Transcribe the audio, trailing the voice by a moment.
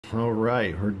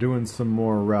Alright, we're doing some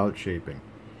more route shaping.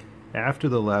 After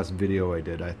the last video I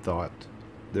did, I thought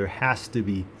there has to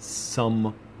be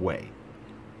some way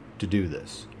to do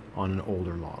this on an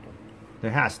older model.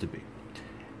 There has to be.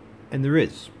 And there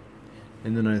is.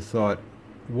 And then I thought,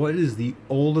 what is the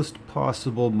oldest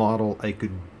possible model I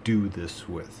could do this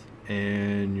with?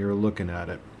 And you're looking at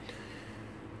it,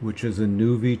 which is a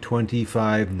nuvi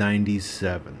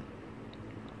 2597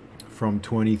 from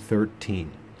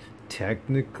 2013.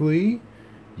 Technically,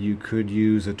 you could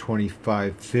use a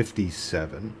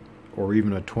 2557 or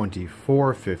even a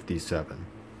 2457.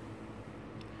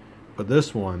 But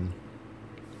this one,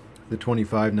 the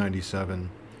 2597,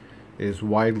 is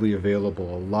widely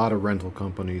available. A lot of rental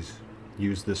companies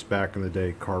used this back in the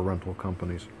day, car rental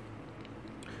companies.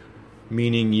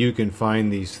 Meaning you can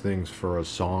find these things for a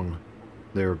song.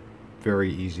 They're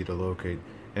very easy to locate.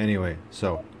 Anyway,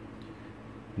 so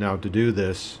now to do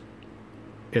this,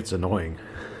 it's annoying.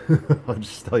 I'll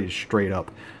just tell you straight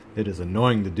up. It is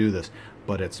annoying to do this,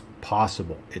 but it's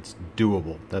possible. It's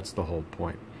doable. That's the whole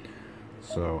point.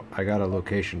 So I got a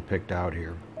location picked out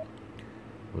here.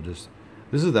 This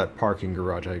is that parking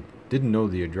garage. I didn't know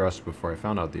the address before I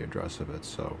found out the address of it,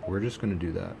 so we're just going to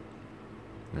do that.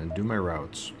 And do my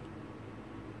routes.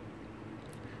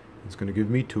 It's going to give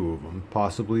me 2 of them,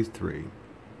 possibly 3.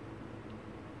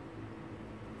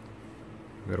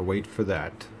 Gotta wait for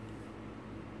that.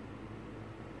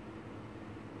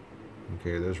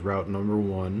 Okay, there's route number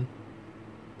 1.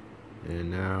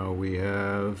 And now we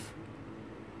have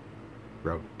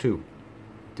route 2.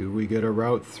 Do we get a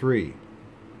route 3?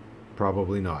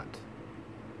 Probably not.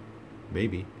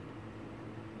 Maybe.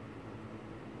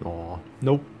 Aw,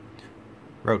 nope.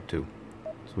 Route 2.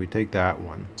 So we take that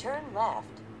one. Turn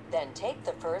left, then take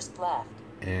the first left.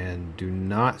 And do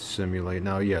not simulate.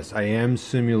 Now, yes, I am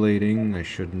simulating. I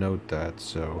should note that.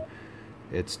 So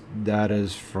it's data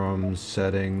from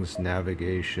settings,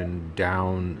 navigation,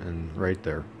 down, and right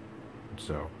there.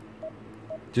 So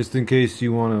just in case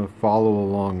you want to follow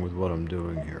along with what I'm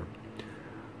doing here.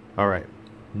 Alright,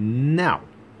 now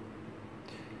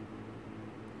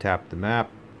tap the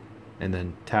map and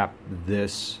then tap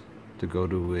this to go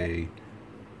to a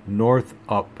north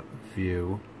up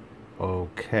view.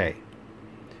 Okay,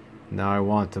 now I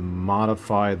want to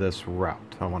modify this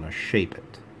route. I want to shape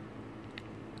it.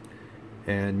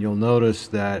 And you'll notice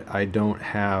that I don't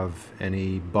have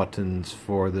any buttons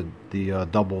for the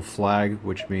double flag,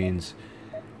 which means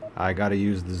I got to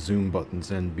use the zoom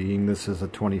buttons. And being this is a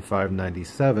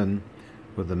 2597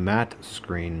 with a matte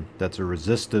screen, that's a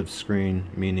resistive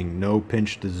screen, meaning no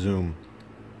pinch to zoom.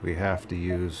 We have to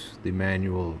use the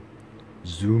manual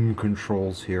zoom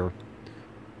controls here.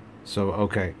 So,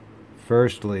 okay,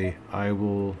 firstly, I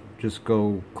will just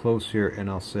go close here and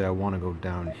I'll say I want to go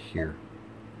down here.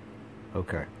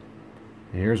 Okay,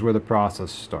 and here's where the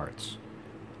process starts.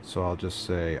 So I'll just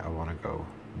say I want to go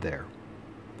there.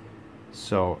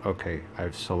 So, okay,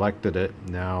 I've selected it.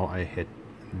 Now I hit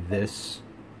this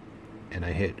and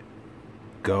I hit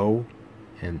go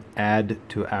and add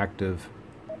to active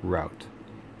route.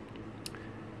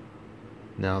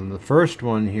 Now in the first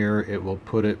one here, it will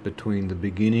put it between the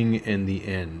beginning and the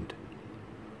end,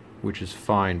 which is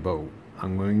fine, but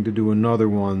I'm going to do another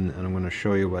one and I'm going to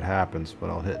show you what happens,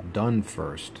 but I'll hit done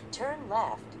first. Turn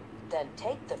left, then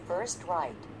take the first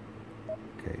right.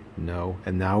 Okay, no.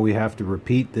 And now we have to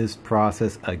repeat this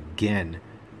process again.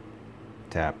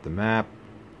 Tap the map.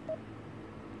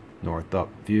 North up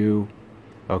view.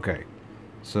 Okay,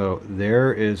 so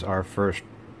there is our first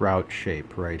route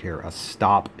shape right here. A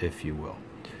stop, if you will.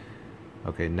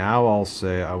 Okay, now I'll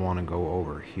say I want to go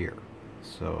over here.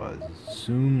 So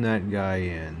zoom that guy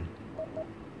in.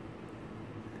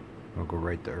 I'll go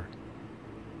right there.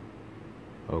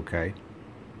 Okay.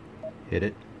 Hit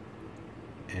it.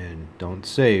 And don't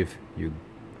save. You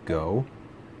go.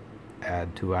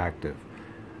 Add to active.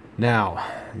 Now,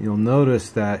 you'll notice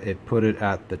that it put it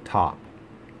at the top.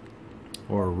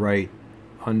 Or right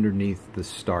underneath the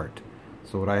start.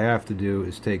 So what I have to do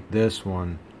is take this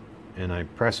one and I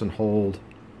press and hold.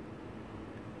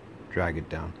 Drag it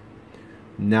down.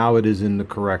 Now it is in the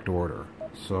correct order.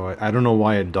 So I don't know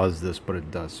why it does this, but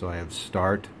it does. So I have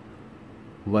start,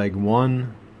 leg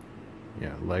 1,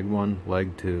 yeah, leg 1,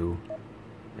 leg 2,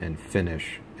 and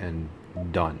finish, and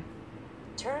done.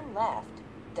 Turn left,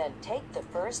 then take the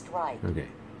first right. Okay,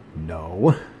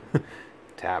 no.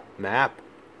 Tap map,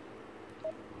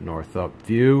 north up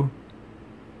view.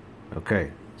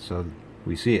 Okay, so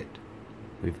we see it.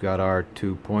 We've got our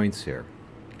 2 points here.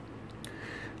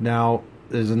 Now,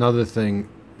 there's another thing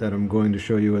that I'm going to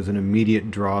show you as an immediate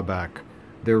drawback.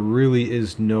 There really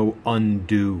is no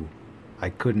undo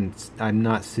I'm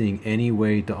not seeing any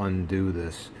way to undo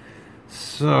this.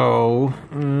 So,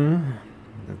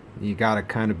 you gotta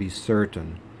kind of be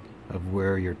certain of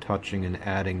where you're touching and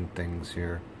adding things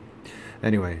here.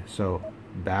 Anyway, so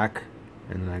back,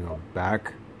 and then I go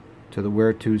back to the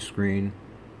Where To screen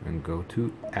and go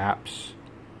to Apps.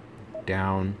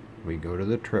 Down, we go to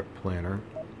the trip planner,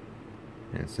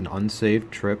 and it's an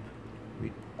unsaved trip.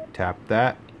 We tap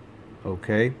that,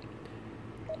 okay,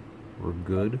 we're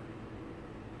good.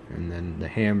 And then the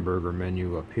hamburger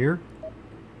menu up here,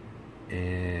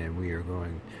 and we are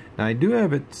going. Now I do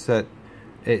have it set.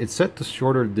 It's set to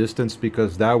shorter distance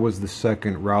because that was the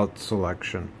second route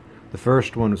selection. The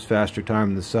first one was faster time,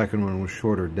 and the second one was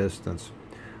shorter distance.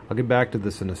 I'll get back to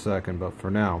this in a second, but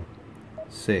for now,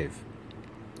 save.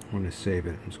 I'm going to save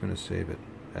it. I'm just going to save it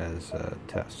as a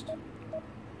test.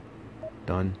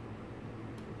 Done.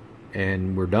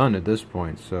 And we're done at this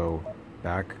point. So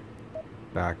back,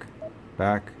 back,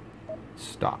 back,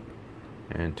 stop.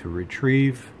 And to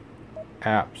retrieve,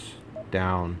 apps,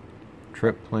 down,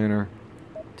 trip planner,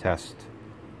 test,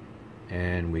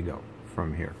 and we go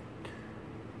from here.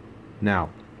 Now,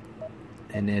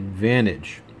 an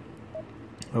advantage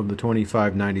of the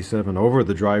 2597 over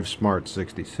the Drive Smart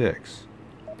 66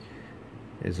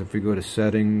 is if we go to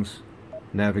settings,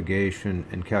 navigation,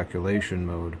 and calculation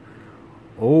mode,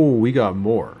 oh, we got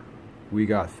more. We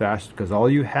got fast, because all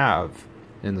you have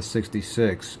in the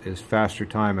 66 is faster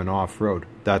time and off-road.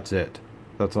 That's it.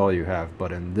 That's all you have.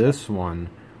 But in this one,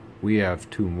 we have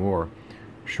two more.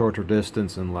 Shorter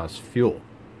distance and less fuel,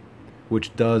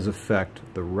 which does affect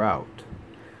the route.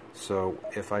 So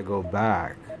if I go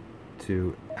back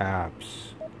to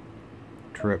apps,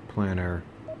 trip planner,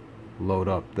 load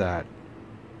up that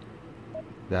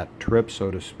trip,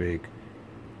 so to speak,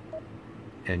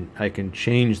 and I can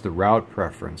change the route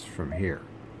preference from here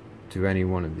to any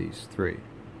one of these three.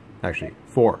 Actually,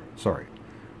 four, sorry.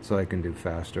 So I can do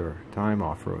faster time,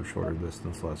 off-road, shorter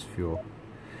distance, less fuel.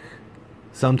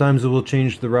 Sometimes it will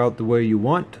change the route the way you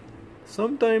want.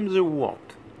 Sometimes it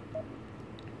won't.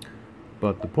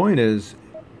 But the point is,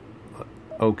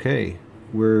 okay,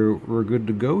 we're good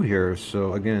to go here.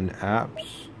 So again,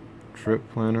 apps, trip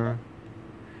planner,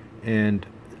 and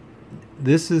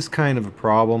this is kind of a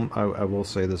problem. I will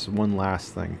say this one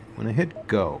last thing. When I hit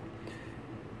go,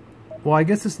 well, I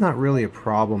guess it's not really a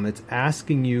problem. It's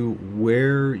asking you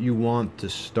where you want to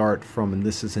start from, and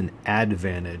this is an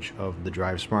advantage of the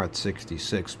Drive Smart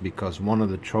 66 because one of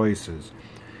the choices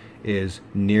is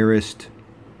nearest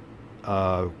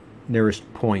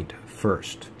point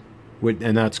first,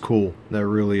 and that's cool. That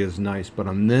really is nice. But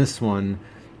on this one,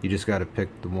 you just got to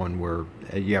pick the one where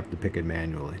you have to pick it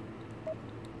manually.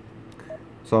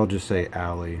 So I'll just say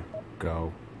alley,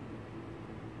 go.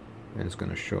 And it's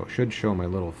going to show, should show my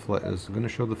little flag. Is it going to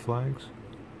show the flags?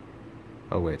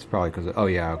 Oh wait, it's probably because, oh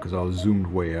yeah, because I was zoomed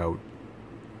way out.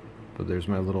 But there's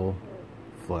my little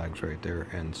flags right there,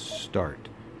 and start.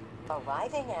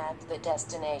 Arriving at the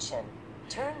destination,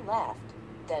 turn left,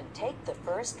 then take the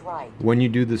first right. When you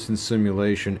do this in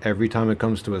simulation, every time it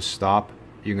comes to a stop,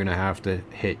 you're going to have to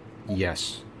hit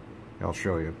yes. I'll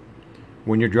show you.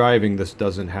 When you're driving, this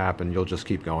doesn't happen. You'll just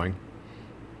keep going.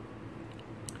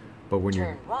 But when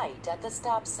turn right at the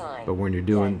stop sign. But when you're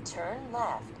doing then turn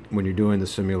left. When you're doing the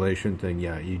simulation thing,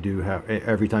 yeah, you do have,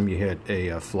 every time you hit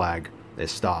a flag, a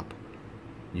stop,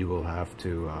 you will have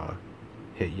to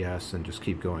hit yes and just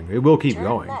keep going. It will keep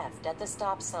going. Turn left at the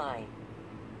stop sign.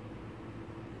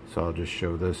 So I'll just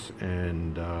show this,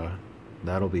 and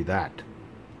that'll be that.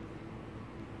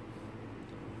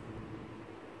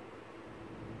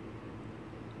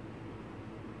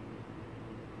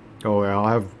 Oh, I'll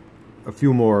have a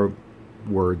few more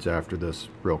words after this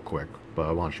real quick, but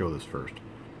I want to show this first.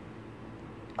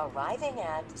 Arriving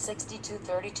at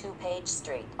 6232 Page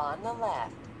Street on the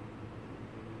left.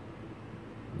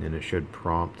 And it should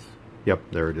prompt. Yep,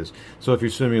 there it is. So if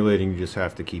you're simulating, you just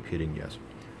have to keep hitting yes.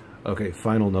 Okay,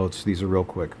 final notes. These are real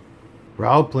quick.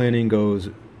 Route planning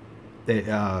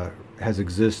has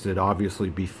existed obviously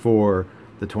before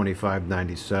the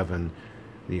 2597.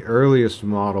 The earliest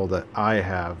model that I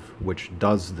have which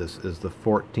does this is the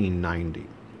 1490.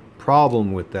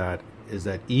 Problem with that is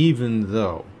that even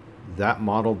though that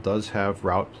model does have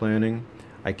route planning,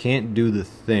 I can't do the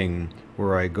thing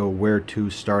where I go where to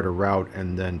start a route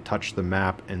and then touch the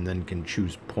map and then can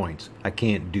choose points. I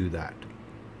can't do that.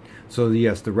 So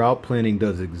yes, the route planning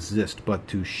does exist, but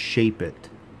to shape it,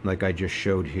 like I just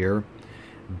showed here,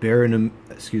 bare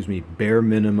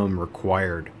minimum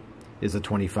required is a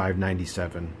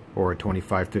 2597 or a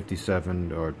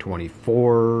 2557 or a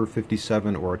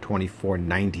 2457 or a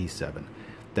 2497.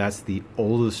 That's the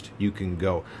oldest you can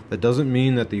go. That doesn't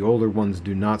mean that the older ones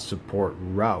do not support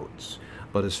routes,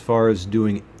 but as far as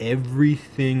doing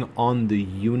everything on the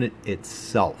unit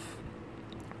itself,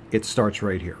 it starts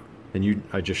right here. And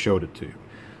I just showed it to you.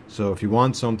 So if you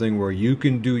want something where you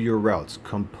can do your routes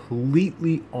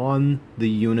completely on the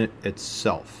unit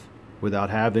itself without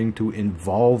having to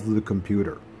involve the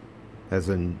computer, as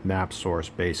in map source,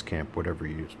 Basecamp, whatever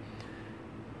you use,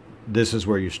 this is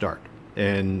where you start.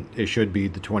 And it should be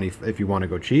the 20, if you want to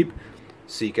go cheap,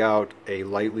 seek out a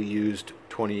lightly used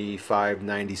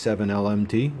 2597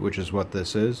 LMT, which is what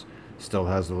this is. Still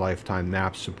has the lifetime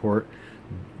map support.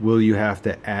 Will you have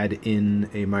to add in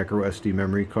a micro SD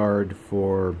memory card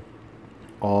for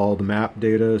all the map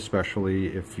data, especially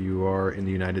if you are in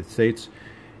the United States?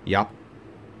 Yup.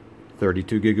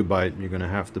 32 gigabyte, you're going to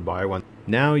have to buy one.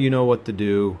 Now you know what to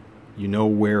do. You know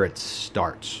where it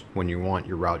starts when you want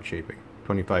your route shaping.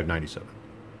 2597.